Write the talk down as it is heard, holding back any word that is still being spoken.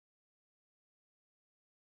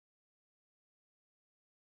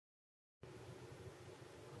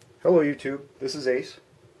Hello YouTube, this is Ace.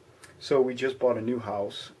 So we just bought a new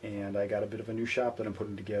house and I got a bit of a new shop that I'm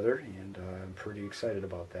putting together, and I'm pretty excited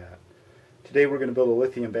about that. Today we're going to build a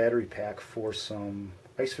lithium battery pack for some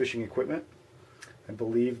ice fishing equipment. I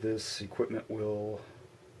believe this equipment will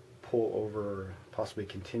pull over possibly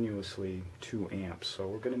continuously 2 amps, so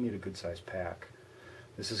we're going to need a good sized pack.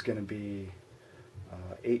 This is going to be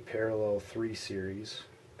 8 parallel 3 series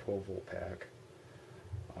 12 volt pack.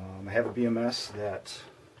 I have a BMS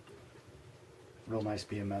real nice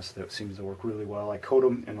BMS that seems to work really well. I coat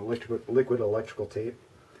them in a liquid electrical tape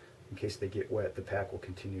in case they get wet. The pack will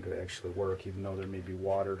continue to actually work even though there may be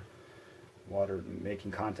water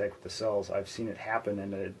making contact with the cells. I've seen it happen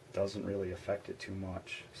and it doesn't really affect it too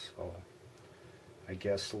much. So I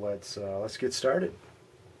guess let's get started.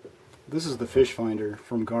 This is the fish finder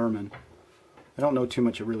from Garmin. I don't know too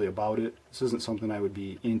much really about it. This isn't something I would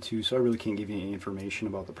be into, so I really can't give you any information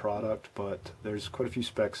about the product, but there's quite a few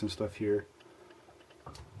specs and stuff here.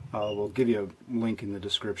 We'll give you a link in the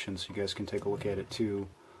description so you guys can take a look at it too.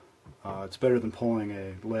 It's better than pulling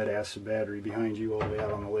a lead acid battery behind you all the way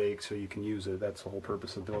out on the lake so you can use it. That's the whole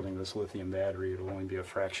purpose of building this lithium battery. It'll only be a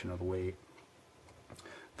fraction of the weight.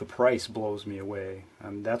 The price blows me away.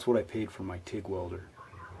 That's what I paid for my TIG welder.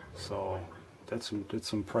 So that's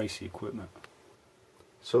some pricey equipment.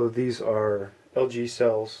 So these are LG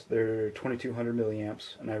cells. They're 2200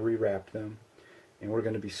 milliamps and I re-wrapped them. And we're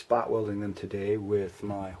going to be spot welding them today with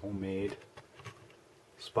my homemade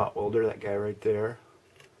spot welder, that guy right there.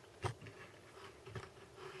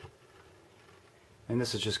 And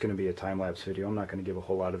this is just going to be a time-lapse video. I'm not going to give a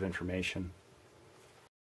whole lot of information.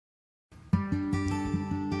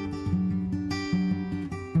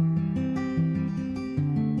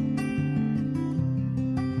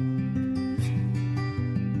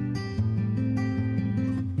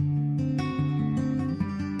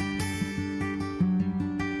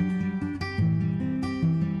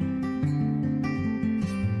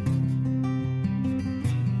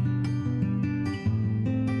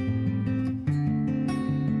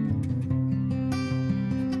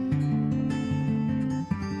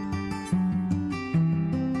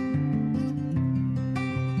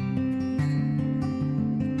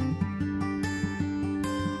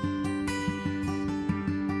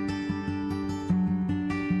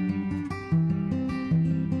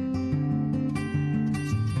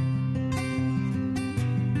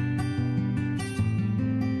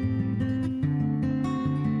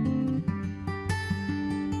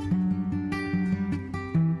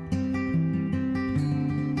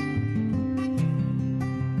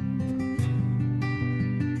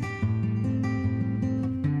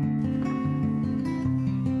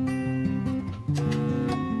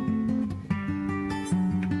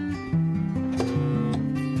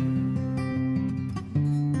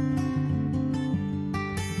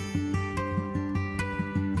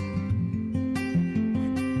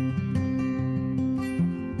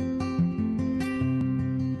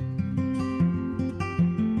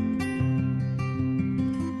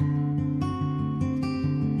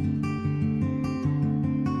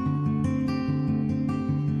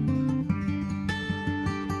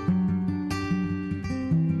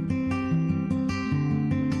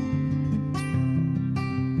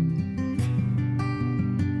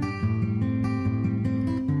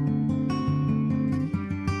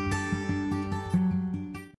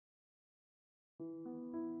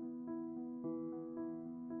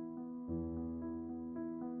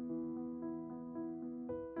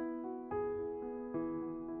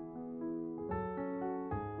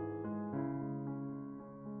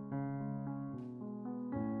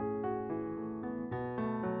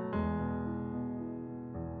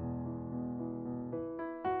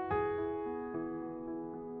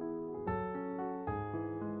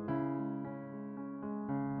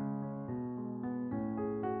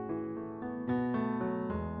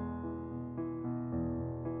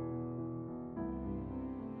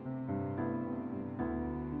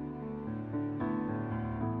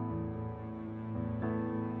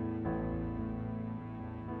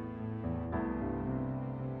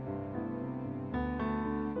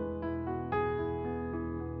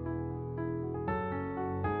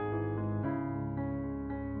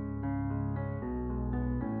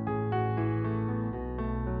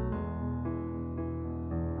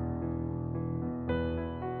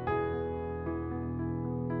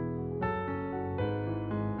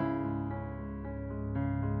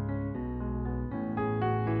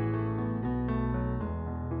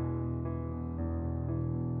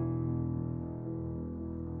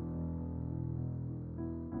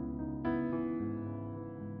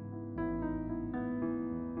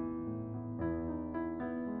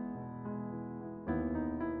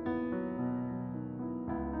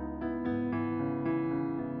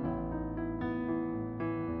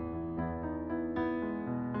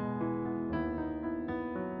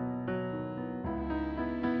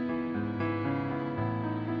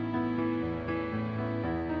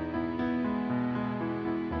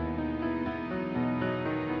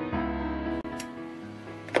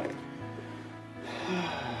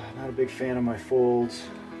 a big fan of my folds,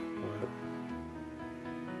 but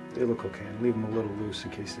they look okay. And leave them a little loose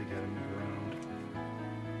in case they gotta move around.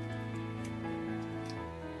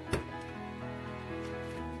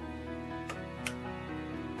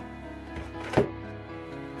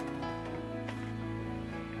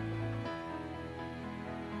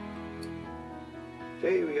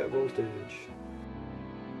 Okay, we got voltage.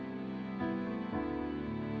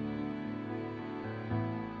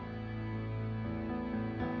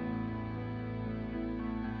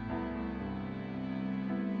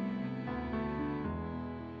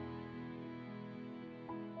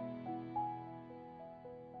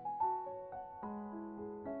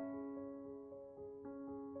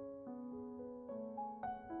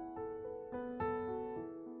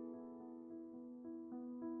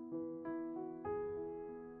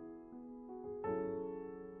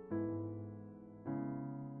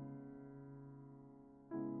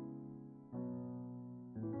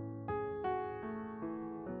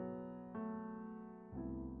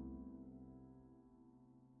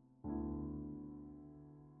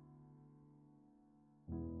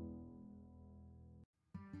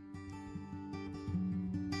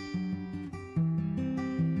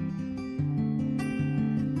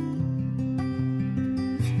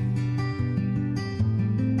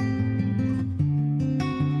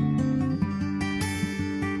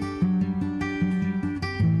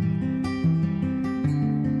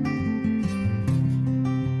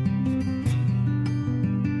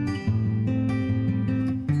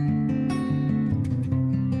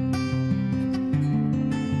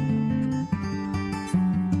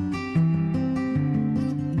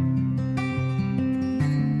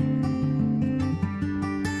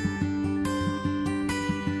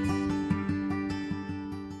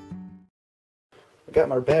 I got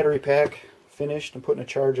my battery pack finished. I'm putting a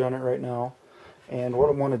charge on it right now. And what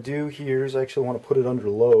I want to do here is I actually want to put it under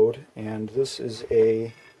load. And this is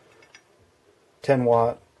a 10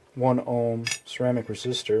 watt, 1 ohm ceramic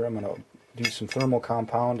resistor. I'm going to do some thermal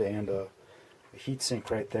compound and a heat sink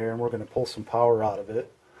right there. And we're going to pull some power out of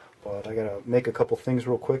it. But I got to make a couple things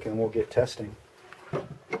real quick and we'll get testing. Got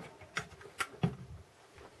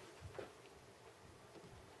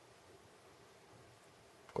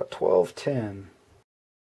 1210.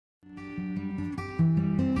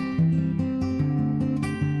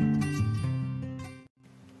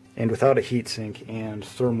 And without a heatsink and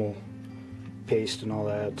thermal paste and all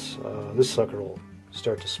that, this sucker will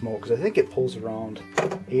start to smoke because I think it pulls around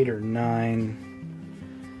 8 or 9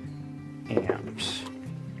 amps.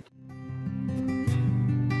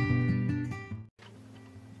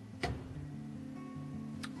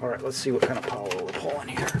 Alright, let's see what kind of power we're pulling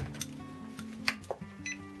here.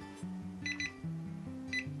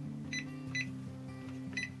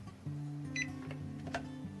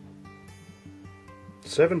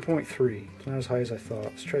 7.3. It's not as high as I thought.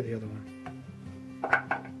 Let's try the other one.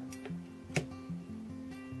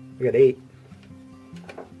 We got 8.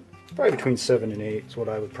 Probably between 7 and 8 is what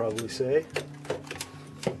I would probably say.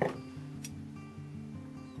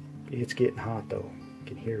 It's getting hot though. You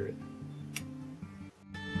can hear it.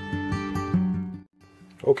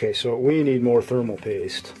 Okay, so we need more thermal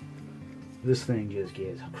paste. This thing just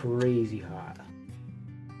gets crazy hot.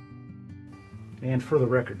 And for the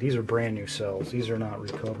record, these are brand new cells. These are not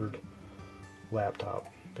recovered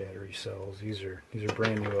laptop battery cells. These are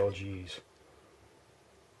brand new LGs.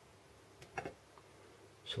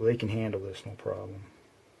 So they can handle this no problem.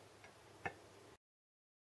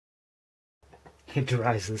 It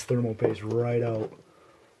dries this thermal paste right out.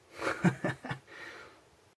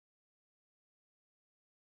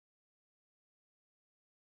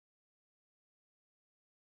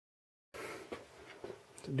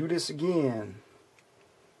 To do this again.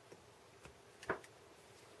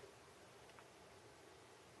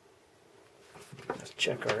 Let's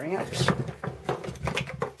check our amps.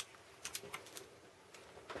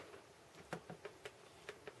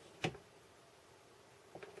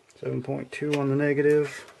 .2 on the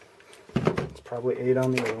negative. It's probably 8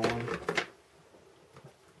 on the other one.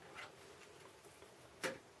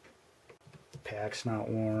 Pack's not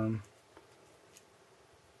warm.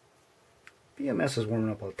 BMS is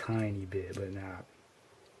warming up a tiny bit, but not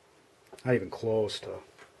even close to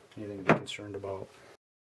anything to be concerned about.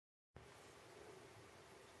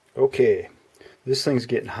 Okay, this thing's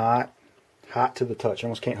getting hot to the touch. I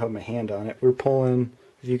almost can't have my hand on it. We're pulling,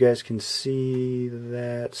 if you guys can see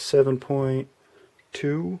that, 7.2,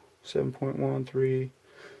 7.13.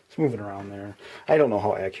 It's moving around there. I don't know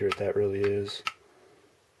how accurate that really is,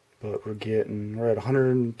 but we're at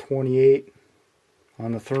 128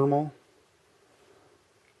 on the thermal.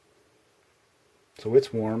 So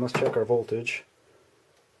it's warm. Let's check our voltage.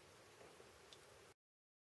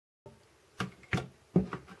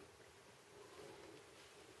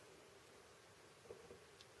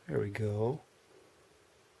 There we go.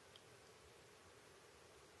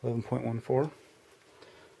 11.14.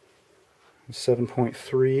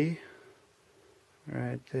 7.3.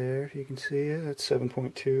 Right there, you can see it. That's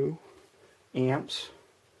 7.2 amps.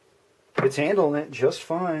 It's handling it just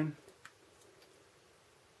fine.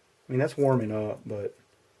 I mean, that's warming up, but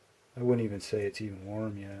I wouldn't even say it's even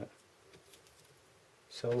warm yet.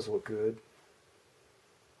 Cells look good.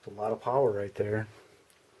 It's a lot of power right there.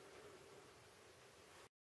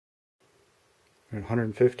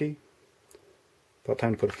 150. About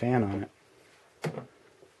time to put a fan on it.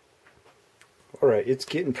 Alright, it's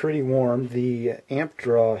getting pretty warm. The amp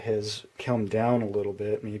draw has come down a little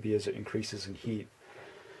bit. Maybe as it increases in heat,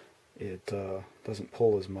 it doesn't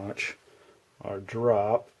pull as much. Our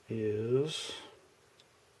drop is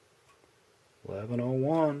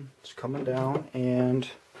 1101. It's coming down, and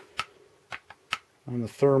on the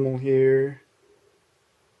thermal here,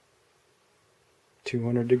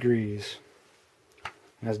 200 degrees.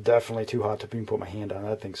 That's definitely too hot to even put my hand on.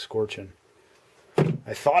 That thing's scorching.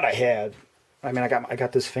 I thought I had. I mean, I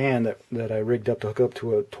got this fan that I rigged up to hook up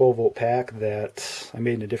to a 12-volt pack that I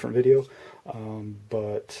made in a different video,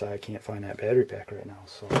 but I can't find that battery pack right now.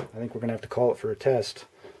 So I think we're gonna have to call it for a test.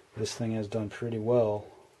 This thing has done pretty well.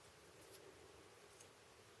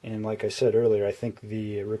 And like I said earlier, I think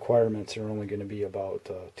the requirements are only going to be about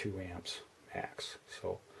 2 amps max.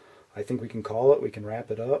 So I think we can call it, we can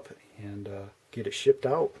wrap it up, and get it shipped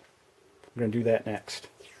out. We're going to do that next.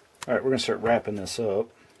 Alright, we're going to start wrapping this up.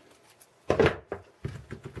 I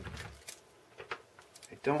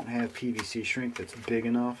don't have PVC shrink that's big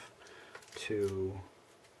enough to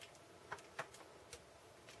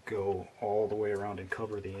go all the way around and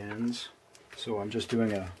cover the ends. So I'm just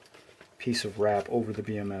doing a piece of wrap over the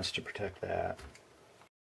BMS to protect that.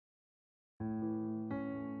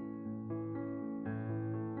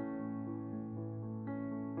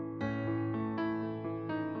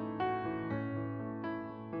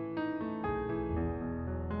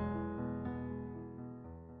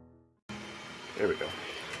 There we go.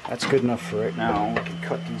 That's good enough for right now. We can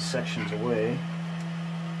cut these sections away,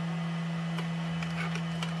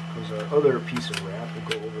 because our other piece of wrap will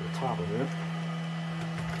go over the top of it.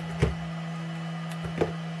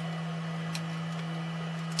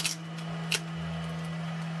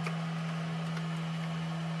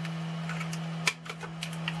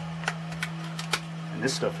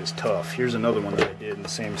 This stuff is tough. Here's another one that I did in the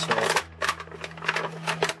same stuff.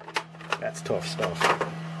 That's tough stuff.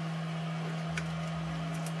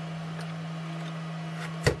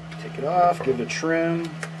 Take it off, give it a trim.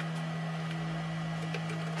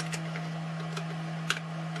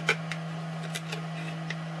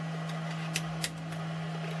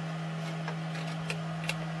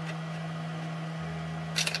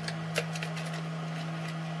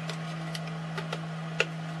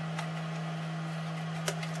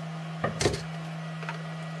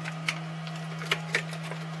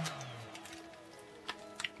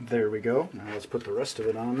 There we go. Now let's put the rest of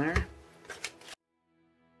it on there.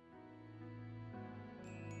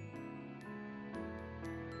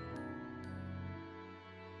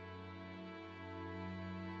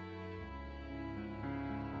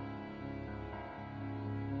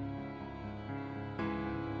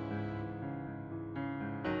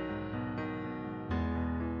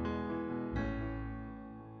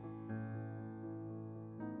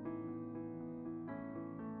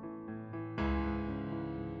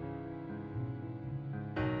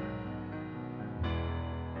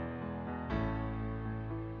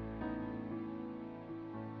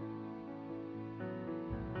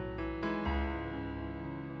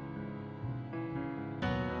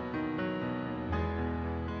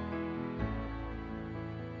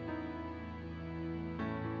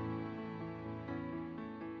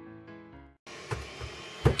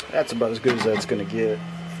 That's about as good as that's going to get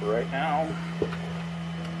for right now.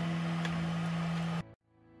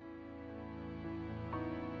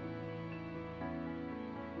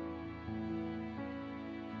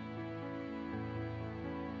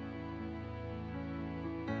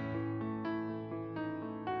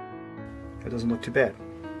 That doesn't look too bad.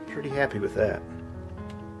 Pretty happy with that.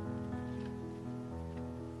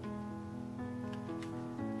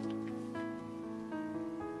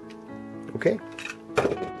 Okay.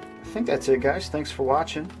 I think that's it, guys. Thanks for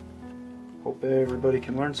watching. Hope everybody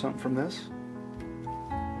can learn something from this. See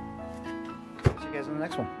you guys in the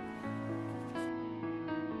next one.